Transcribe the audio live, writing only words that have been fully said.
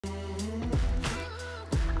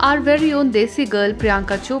Our very own Desi girl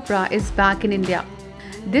Priyanka Chopra is back in India.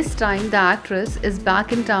 This time the actress is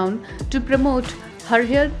back in town to promote her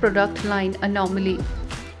hair product line Anomaly.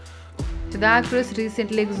 The actress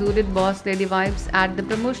recently exuded boss lady vibes at the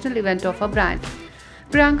promotional event of her brand.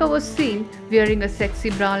 Priyanka was seen wearing a sexy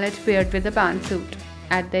bralette paired with a pantsuit.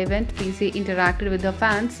 At the event, PC interacted with her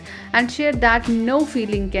fans and shared that no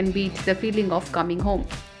feeling can beat the feeling of coming home.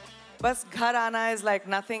 Bas ghar aana is like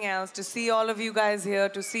nothing else. To see all of you guys here,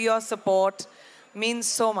 to see your support means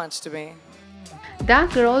so much to me. The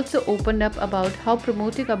actor also opened up about how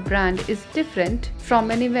promoting a brand is different from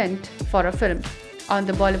an event for a film. On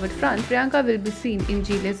the Bollywood front, Priyanka will be seen in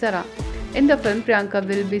Jile Zara. In the film, Priyanka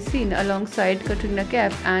will be seen alongside Katrina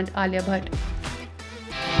Kaif and Alia Bhatt.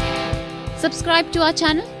 Subscribe to our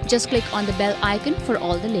channel. Just click on the bell icon for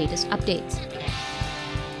all the latest updates.